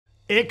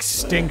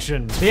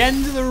De-extinction. The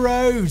end of the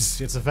road.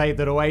 It's a fate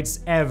that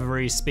awaits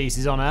every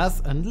species on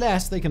Earth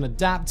unless they can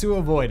adapt to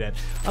avoid it.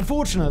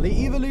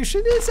 Unfortunately,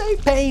 evolution is a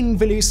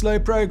painfully slow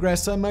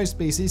progress, so most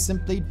species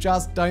simply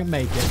just don't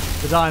make it.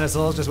 The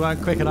dinosaurs just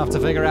weren't quick enough to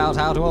figure out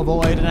how to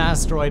avoid an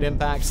asteroid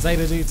impact.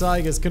 Saber-tooth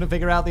tigers couldn't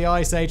figure out the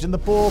Ice Age, and the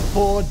poor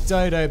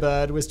dodo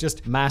bird was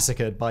just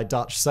massacred by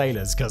Dutch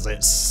sailors because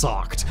it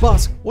sucked.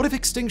 But what if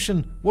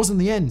extinction wasn't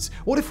the end?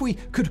 What if we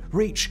could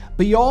reach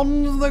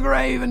beyond the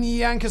grave and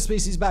yank a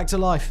species back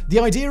to life? The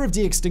idea of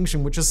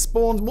de-extinction, which has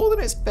spawned more than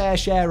its fair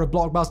share of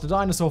blockbuster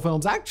dinosaur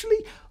films,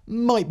 actually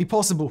might be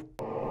possible.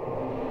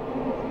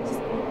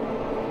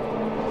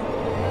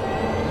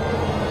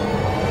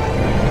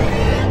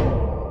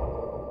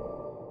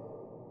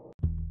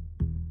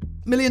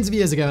 Millions of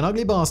years ago, an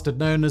ugly bastard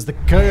known as the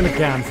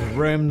coelacanth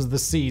roamed the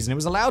seas, and it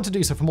was allowed to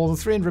do so for more than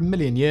 300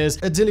 million years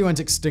until it went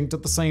extinct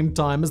at the same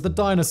time as the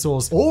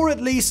dinosaurs. Or at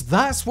least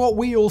that's what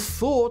we all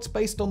thought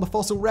based on the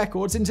fossil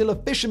records, until a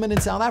fisherman in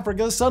South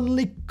Africa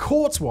suddenly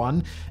caught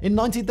one in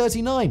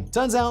 1939.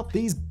 Turns out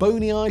these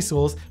bony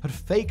eyesores had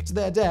faked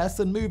their death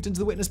and moved into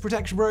the witness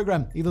protection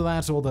program. Either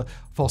that or the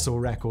fossil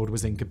record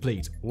was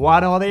incomplete.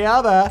 One or the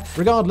other.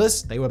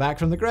 Regardless, they were back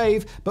from the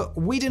grave, but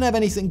we didn't have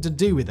anything to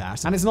do with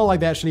that, and it's not like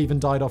they actually even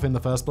died off in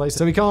the first place,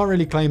 so we can't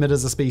really claim it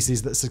as a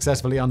species that's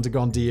successfully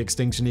undergone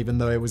de-extinction, even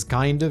though it was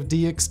kind of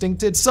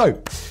de-extincted.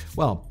 So,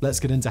 well, let's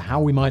get into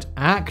how we might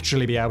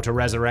actually be able to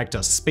resurrect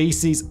a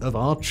species of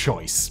our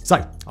choice.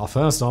 So, our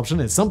first option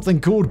is something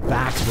called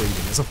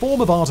backbreeding. It's a form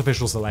of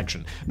artificial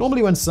selection.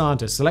 Normally when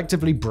scientists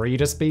selectively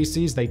breed a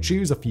species, they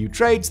choose a few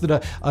traits that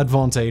are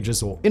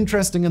advantageous or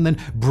interesting and then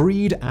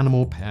breed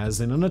animal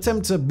pairs in an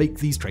attempt to make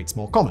these traits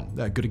more common.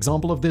 A good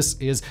example of this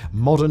is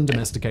modern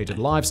domesticated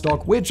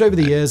livestock, which over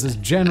the years has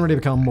generally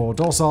become more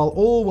docile,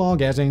 all while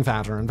getting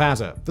fatter and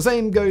fatter. The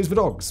same goes for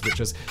dogs, which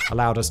has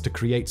allowed us to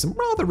create some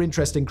rather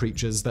interesting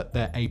creatures that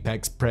their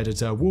apex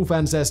predator wolf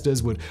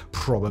ancestors would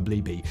probably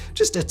be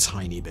just a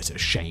tiny bit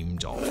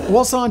ashamed of.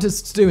 What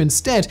scientists do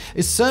instead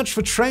is search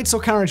for traits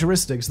or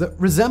characteristics that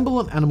resemble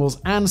an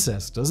animal's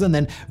ancestors and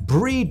then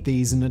breed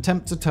these in an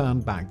attempt to turn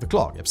back the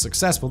clock. If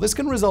successful, this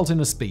can result in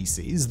a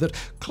species that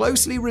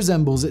closely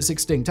resembles its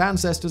extinct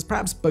ancestors,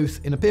 perhaps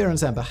both in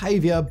appearance and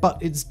behavior,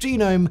 but its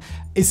genome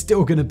is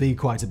still going to be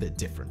quite a bit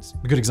different.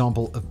 A good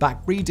example of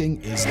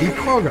backbreeding is the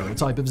quagga, a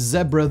type of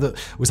zebra that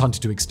was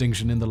hunted to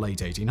extinction in the late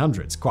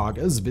 1800s.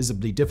 Quaggas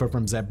visibly differ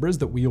from zebras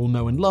that we all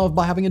know and love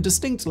by having a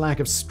distinct lack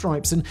of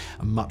stripes in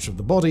much of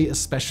the body,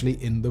 especially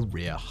in the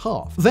rear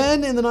half.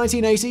 Then, in the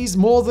 1980s,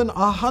 more than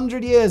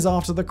 100 years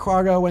after the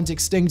quagga went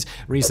extinct,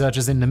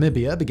 researchers in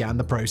Namibia began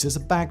the process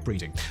of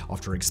backbreeding.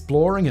 After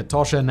exploring at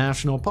Etosha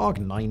National Park,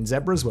 9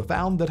 zebras were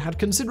found that had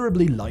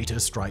considerably lighter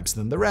stripes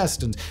than the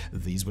rest, and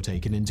these were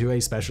taken into a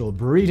special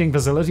breeding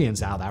facility in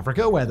South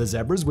Africa, where the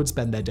zebras would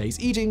spend their days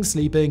eating,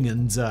 sleeping,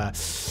 and,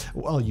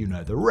 well, you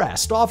know the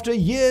rest. After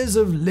years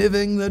of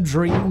living the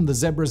dream, the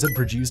zebras had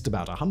produced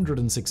about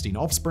 116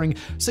 offspring,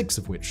 6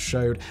 of which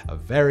showed a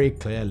very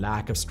clear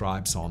lack of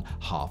stripes on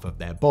half of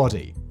their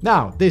body.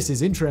 Now, this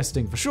is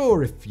interesting for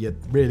sure if you're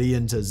really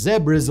into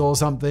zebras or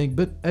something,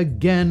 but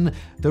again,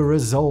 the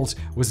result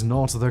was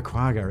not the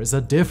quagga. It's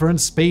a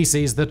different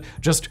species that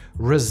just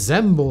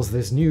resembles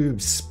this new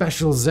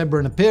special zebra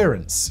in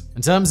appearance.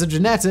 In terms of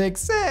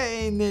genetics,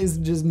 it's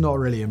just not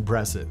really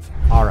impressive.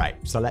 Alright,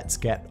 so let's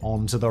get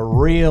on to the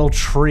real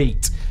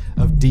treat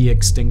of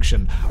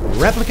de-extinction.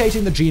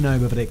 Replicating the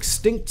genome of an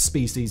extinct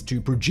species to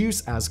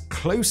produce as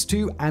close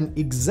to an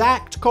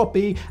exact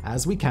copy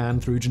as we can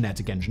through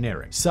genetic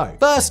engineering. So,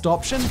 first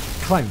option,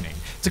 cloning.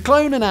 To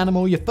clone an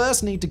animal, you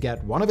first need to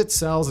get one of its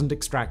cells and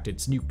extract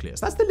its nucleus.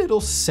 That's the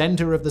little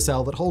center of the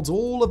cell that holds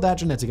all of that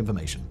genetic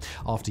information.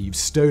 After you've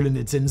stolen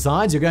its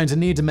insides, you're going to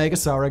need to make a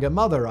surrogate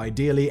mother,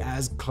 ideally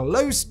as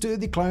close to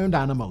the cloned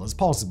animal as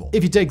possible.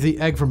 If you take the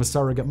egg from a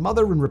surrogate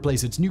mother and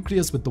replace its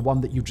nucleus with the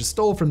one that you just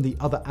stole from the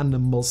other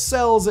animal's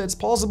cells, it's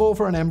possible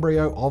for an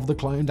embryo of the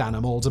cloned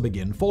animal to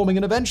begin forming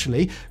and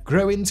eventually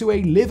grow into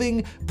a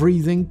living,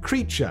 breathing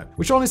creature,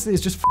 which honestly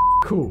is just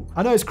cool.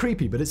 I know it's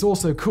creepy, but it's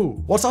also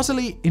cool. What's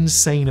utterly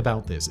insane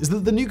about this is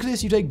that the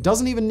nucleus you take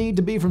doesn't even need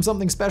to be from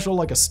something special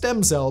like a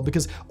stem cell,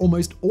 because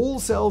almost all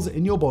cells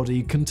in your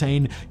body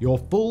contain your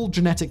full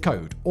genetic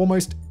code.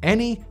 Almost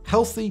any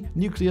healthy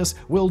nucleus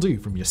will do,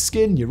 from your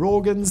skin, your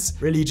organs,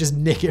 really just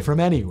nick it from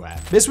anywhere.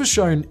 This was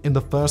shown in the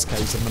first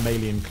case of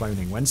mammalian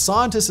cloning, when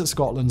scientists at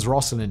Scotland's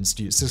Roslin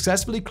Institute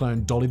successfully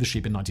cloned Dolly the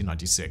sheep in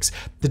 1996.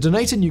 The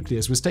donated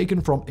nucleus was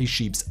taken from a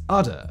sheep's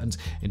udder and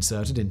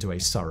inserted into a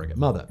surrogate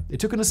mother. It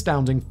took an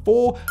astounding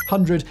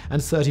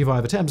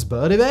 435 attempts,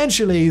 but eventually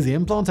Eventually, the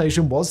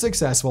implantation was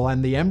successful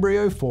and the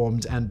embryo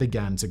formed and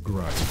began to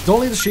grow.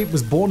 Dolly the sheep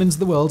was born into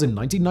the world in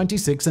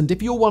 1996, and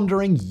if you're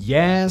wondering,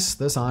 yes,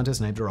 the scientists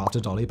named her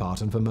after Dolly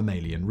Parton for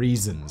mammalian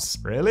reasons.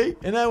 Really?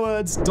 In other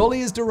words,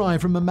 Dolly is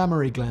derived from a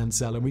mammary gland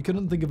cell, and we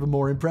couldn't think of a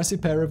more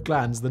impressive pair of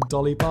glands than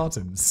Dolly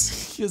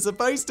Parton's. You're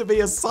supposed to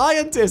be a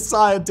scientist!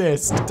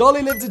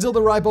 Dolly lived until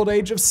the ripe old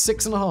age of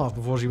 6.5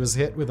 before she was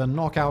hit with a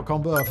knockout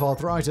combo of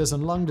arthritis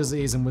and lung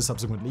disease and was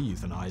subsequently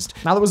euthanized.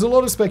 Now, there was a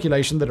lot of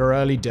speculation that her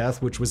early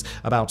death, which was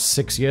about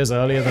 6 years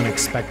earlier than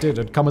expected,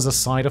 had come as a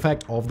side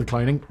effect of the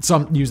cloning.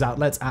 Some news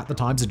outlets at the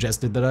time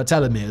suggested that her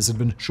telomeres had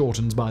been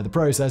shortened by the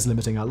process,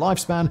 limiting her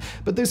lifespan,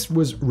 but this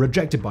was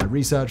rejected by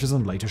researchers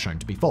and later shown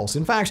to be false.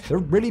 In fact, there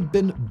have really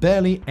been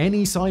barely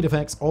any side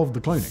effects of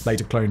the cloning.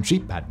 Later cloned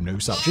sheep had no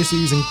such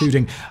issues,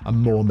 including a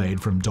more made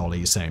from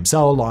Dolly's same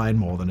cell line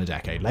more than a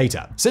decade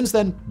later. Since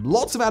then,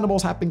 lots of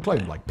animals have been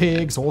cloned, like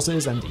pigs,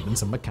 horses, and even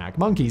some macaque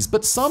monkeys,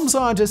 but some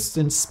scientists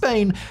in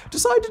Spain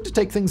decided to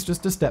take things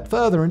just a step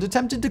further and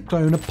attempted to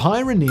clone a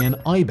Pyrenean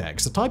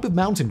ibex, a type of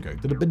mountain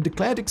goat that had been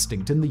declared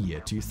extinct in the year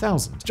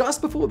 2000.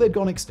 Just before they'd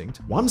gone extinct,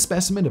 one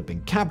specimen had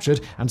been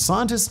captured, and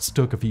scientists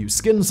took a few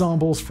skin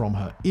samples from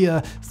her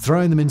ear,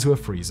 throwing them into a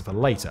freezer for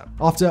later.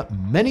 After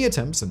many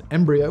attempts, an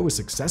embryo was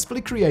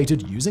successfully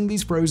created using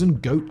these frozen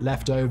goat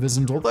leftovers,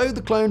 and although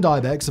the cloned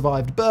ibex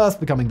survived birth,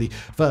 becoming the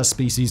first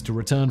species to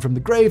return from the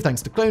grave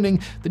thanks to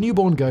cloning, the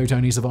newborn goat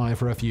only survived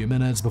for a few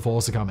minutes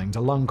before succumbing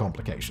to lung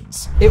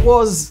complications. It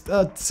was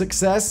a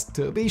success,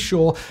 to be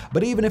sure,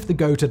 but even if the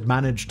goat had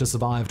managed to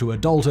survive to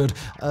adulthood,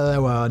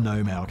 there were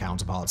no male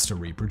counterparts to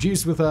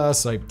reproduce with her,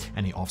 so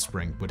any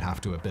offspring would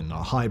have to have been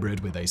a hybrid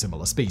with a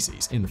similar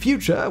species. In the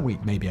future, we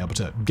may be able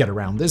to get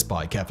around this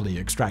by carefully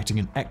extracting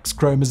an X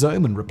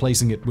chromosome and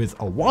replacing it with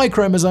a Y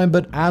chromosome,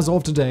 but as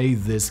of today,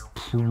 this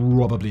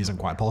probably isn't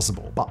quite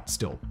possible. But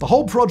still, the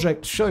whole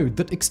project showed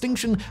that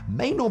extinction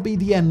may not be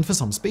the end for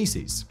some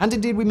species. And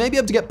indeed, we may be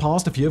able to get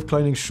past a few of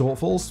cloning's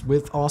shortfalls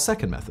with our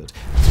second method,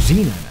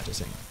 genome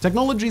editing.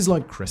 Technologies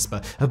like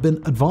CRISPR have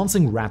been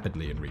advancing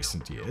rapidly in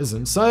recent years,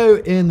 and so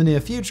in the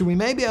near future, we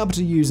may be able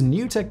to use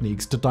new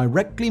techniques to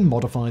directly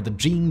modify the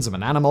genes of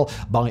an animal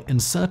by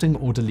inserting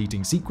or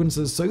deleting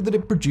sequences so that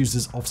it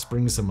produces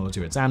offspring similar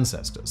to its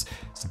ancestors.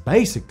 So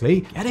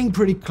basically, getting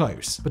pretty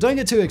close. But don't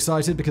get too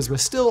excited, because we're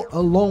still a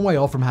long way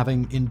off from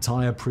having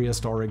entire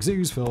prehistoric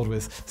zoos filled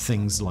with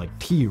things like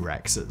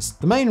T-Rexes.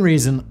 The main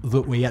reason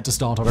that we're yet to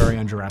start our very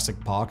own Jurassic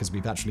Park, as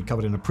we've actually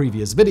covered in a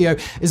previous video,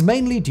 is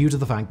mainly due to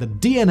the fact that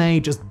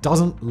DNA just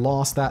doesn't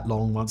last that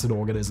long once an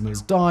organism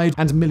has died,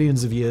 and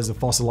millions of years of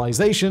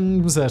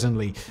fossilization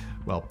certainly,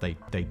 well, they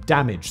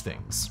damage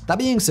things. That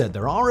being said,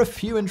 there are a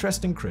few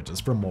interesting critters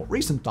from more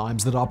recent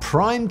times that are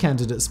prime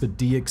candidates for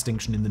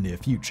de-extinction in the near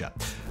future.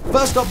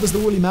 First up was the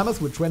woolly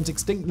mammoth, which went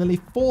extinct nearly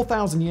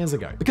 4,000 years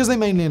ago. Because they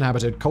mainly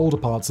inhabited colder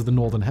parts of the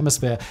northern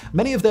hemisphere,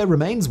 many of their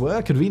remains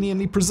were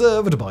conveniently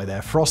preserved by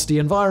their frosty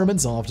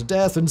environments after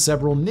death, and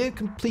several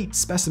near-complete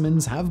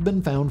specimens have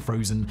been found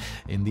frozen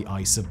in the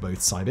ice of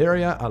both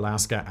Siberia,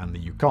 Alaska, and the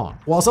Yukon.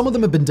 While some of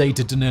them have been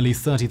dated to nearly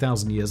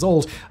 30,000 years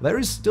old, there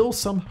is still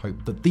some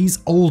hope that these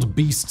old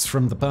beasts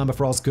from the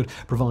permafrost could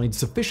provide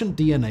sufficient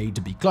DNA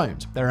to be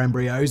cloned. Their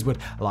embryos would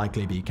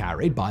likely be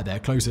carried by their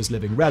closest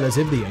living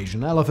relative, the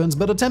Asian elephant,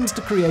 but attempts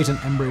to create an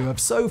embryo have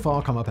so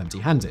far come up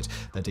empty-handed.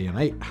 Their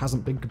DNA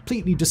hasn't been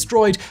completely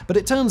destroyed, but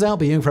it turns out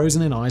being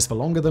frozen in ice for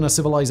longer than a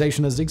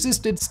civilization has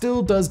existed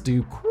still does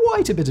do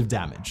quite a bit of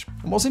damage.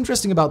 And what's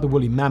interesting about the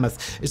woolly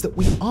mammoth is that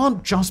we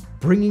aren't just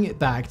bringing it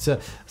back to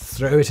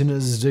throw it in a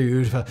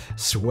zoo for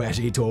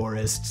sweaty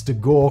tourists to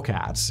gawk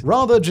at.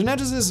 Rather,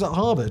 geneticists at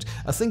Harvard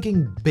are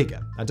thinking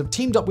bigger and have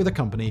teamed up with a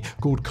company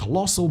called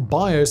Colossal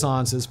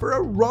Biosciences for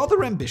a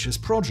rather ambitious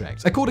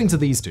project. According to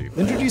these two,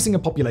 introducing a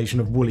population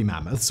of woolly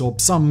mammoths, or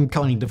some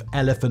kind of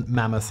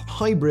elephant-mammoth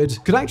hybrid,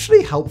 could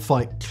actually help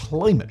fight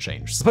climate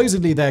change.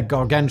 Supposedly, their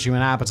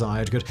gargantuan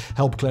appetite could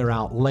help clear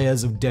out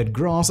layers of dead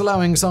grass,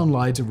 allowing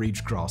sunlight to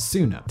reach grass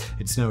sooner.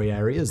 In snowy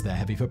areas, their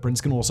heavy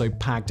footprints can also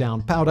pack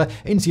down powder,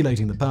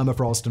 insulating the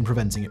permafrost and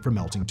preventing it from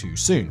melting too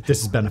soon.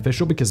 This is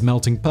beneficial because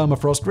melting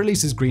permafrost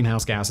releases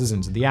greenhouse gases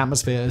into the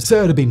atmosphere,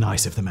 so it'd be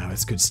nice if the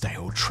mammoths could stay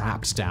all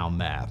trapped down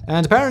there.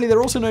 And apparently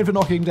they're also known for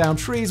knocking down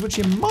trees, which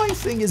you might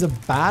think is a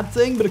bad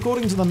thing, but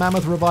according to the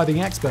mammoth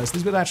reviving experts,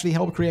 this would actually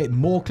help create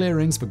more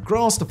clearings for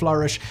grass to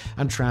flourish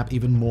and trap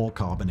even more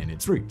carbon in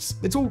its roots.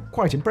 It's all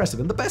quite impressive,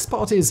 and the best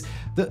part is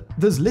that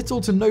there's little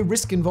to no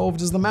risk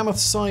involved, as the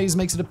mammoth's size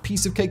makes it a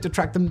piece of cake to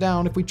track them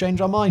down if we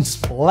change our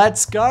minds.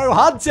 Let's go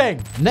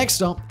hunting!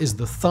 Next up is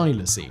the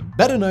thylacine,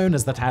 better known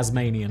as the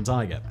Tasmanian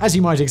tiger. As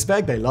you might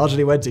expect, they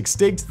largely went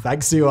extinct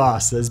thanks to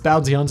us, as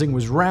bounty hunting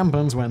was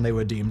rampant times when they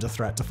were deemed a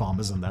threat to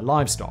farmers and their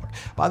livestock.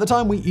 By the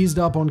time we eased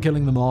up on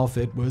killing them off,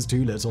 it was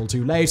too little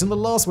too late, and the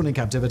last one in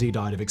captivity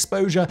died of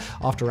exposure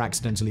after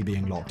accidentally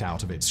being locked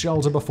out of its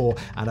shelter before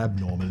an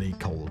abnormally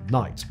cold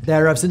night.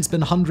 There have since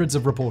been hundreds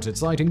of reported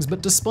sightings,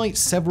 but despite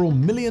several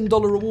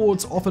million-dollar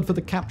rewards offered for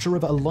the capture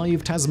of a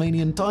live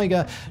Tasmanian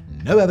tiger,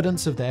 no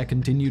evidence of their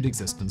continued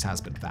existence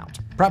has been found.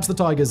 Perhaps the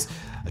tigers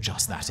are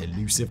just that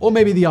elusive, or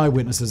maybe the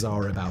eyewitnesses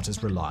are about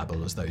as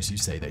reliable as those who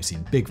say they've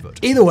seen Bigfoot.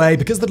 Either way,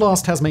 because the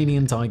last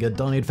Tasmanian tiger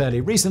died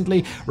fairly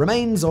recently,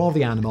 remains of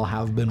the animal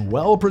have been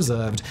well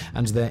preserved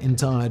and their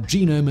entire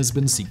genome has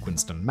been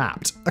sequenced and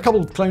mapped. A couple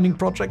of cloning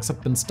projects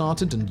have been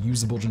started and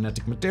usable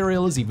genetic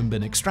material has even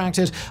been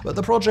extracted, but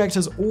the project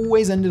has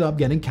always ended up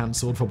getting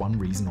cancelled for one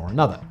reason or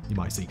another. You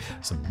might see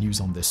some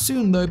news on this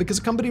soon though, because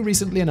a company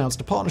recently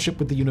announced a partnership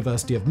with the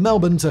University of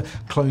Melbourne to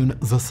clone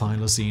the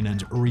thylacine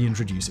and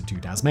reintroduce it to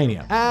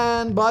Tasmania.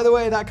 And by the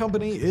way, that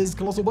company is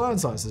Colossal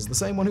Biosciences, the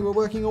same one who were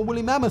working on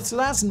woolly mammoths, so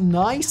that's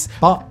nice.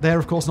 But they're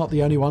of course not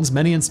the only ones.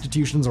 Many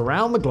institutions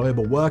around the globe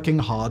are working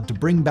hard to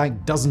bring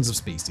back dozens of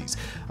species.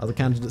 Other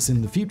candidates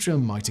in the future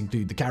might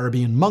include the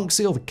Caribbean monk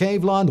seal, the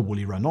cave lion, the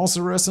woolly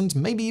rhinoceros, and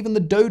maybe even the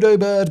dodo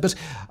bird, but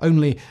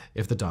only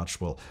if the Dutch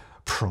will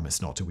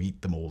promise not to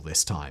eat them all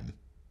this time.